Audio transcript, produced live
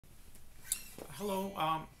Hello,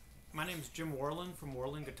 my name is Jim Worland from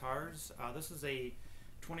WorlandGuitars. This is a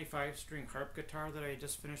 25-string harp guitar that I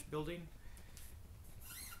just finished building.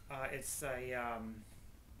 It's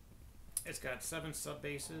got 7 sub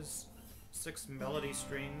basses, 6 melody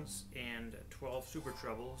strings, and 12 super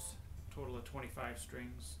trebles. Total of 25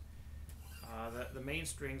 strings. The main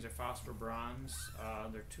strings are phosphor bronze.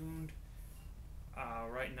 They're tuned.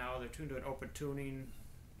 Right now they're tuned to an open tuning.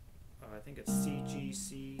 I think it's C, G,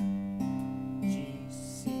 C, G,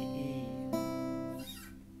 C, E.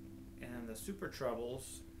 And the super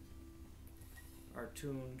trebles are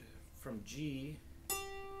tuned from G,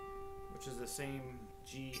 which is the same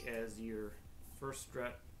G as your first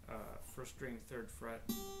fret, first string, 3rd fret,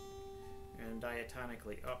 and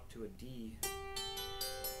diatonically up to a D.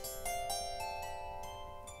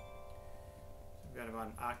 We've got about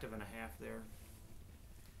an octave and a half there.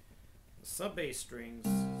 The sub bass strings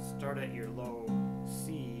start at your low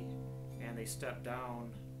C and they step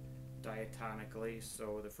down diatonically.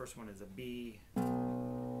 So the first one is a B,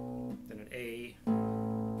 then an A,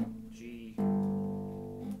 G,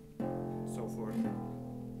 so forth.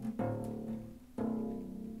 So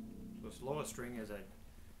this lowest string is a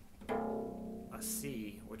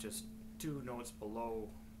C, which is 2 notes below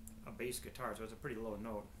a bass guitar, so it's a pretty low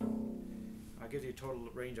note. It gives you a total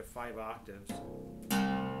range of 5 octaves.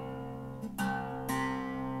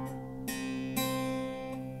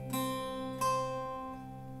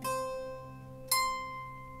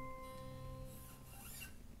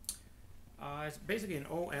 It's basically an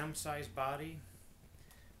OM size body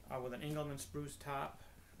with an Englemann spruce top.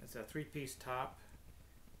 It's a 3-piece top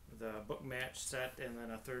with a book match set and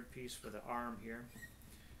then a 3rd piece for the arm here.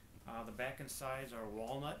 The back and sides are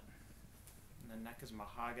walnut, and the neck is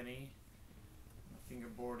mahogany. The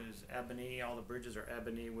fingerboard is ebony. All the bridges are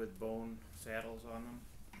ebony with bone saddles on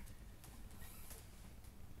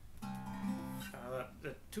them.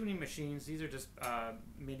 The tuning machines, these are just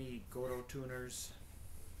mini Godot tuners.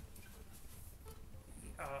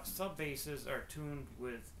 Sub basses are tuned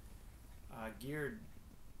with geared,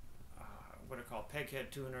 what are called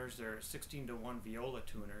peghead tuners. They're 16-to-1 viola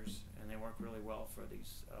tuners, and they work really well for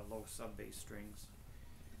these low sub bass strings.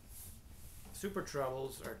 Super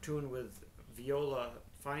trebles are tuned with viola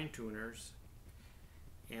fine tuners,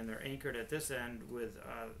 and they're anchored at this end with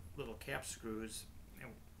little cap screws.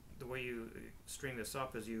 And the way you string this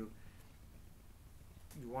up is you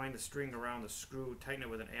wind the string around the screw, tighten it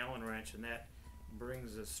with an Allen wrench, and that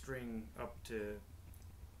brings the string up to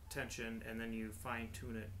tension, and then you fine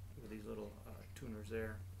tune it with these little tuners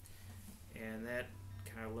there, and that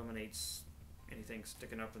kind of eliminates anything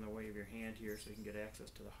sticking up in the way of your hand here, so you can get access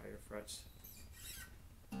to the higher frets.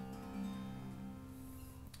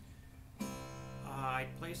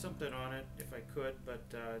 I'd play something on it if I could, but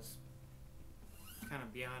it's kind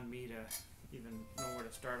of beyond me to even know where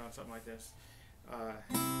to start on something like this.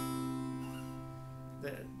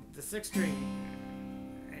 The 6th string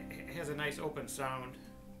has a nice open sound.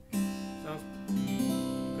 Sounds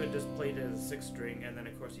good just played as a 6th string, and then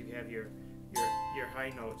of course you have your high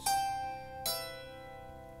notes,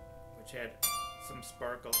 which had some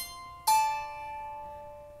sparkle,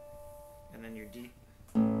 and then your deep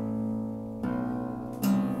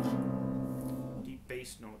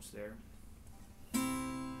bass notes there.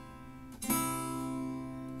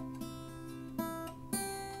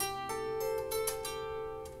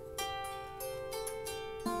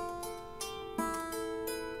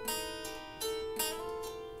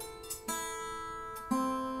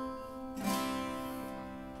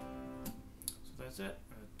 That's it,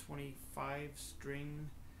 a 25-string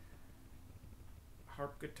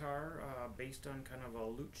harp guitar based on kind of a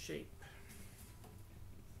lute shape.